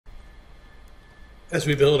As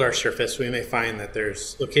we build our surface, we may find that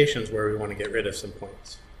there's locations where we want to get rid of some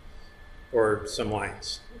points or some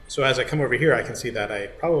lines. So as I come over here, I can see that I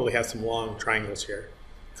probably have some long triangles here,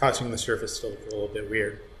 causing the surface to look a little bit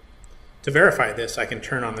weird. To verify this, I can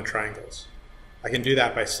turn on the triangles. I can do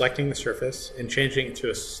that by selecting the surface and changing it to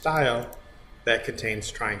a style that contains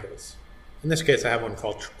triangles. In this case, I have one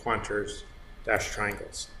called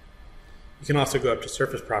Contours-Triangles. You can also go up to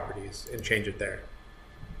Surface Properties and change it there.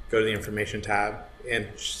 Go to the Information tab and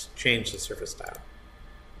change the surface style.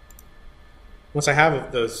 Once I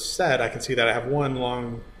have those set, I can see that I have one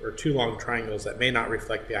long or two long triangles that may not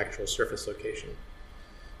reflect the actual surface location.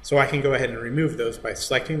 So I can go ahead and remove those by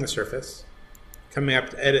selecting the surface, coming up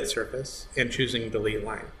to Edit Surface, and choosing Delete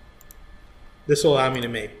Line. This will allow me to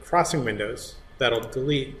make crossing windows that'll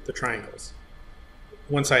delete the triangles.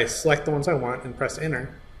 Once I select the ones I want and press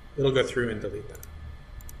Enter, it'll go through and delete them.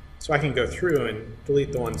 So I can go through and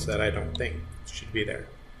delete the ones that I don't think should be there.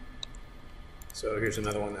 So here's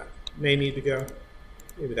another one that may need to go,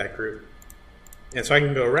 maybe that group. And so I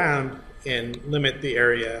can go around and limit the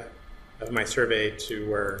area of my survey to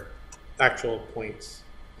where actual points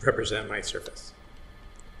represent my surface.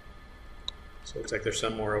 So it looks like there's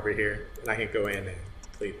some more over here, and I can go in and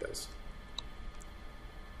delete those.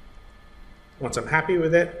 Once I'm happy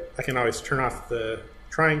with it, I can always turn off the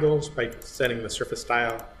triangles by setting the surface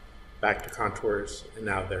style back to contours, and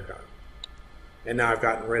now they're gone. And now I've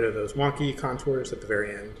gotten rid of those wonky contours at the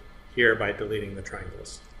very end here by deleting the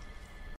triangles.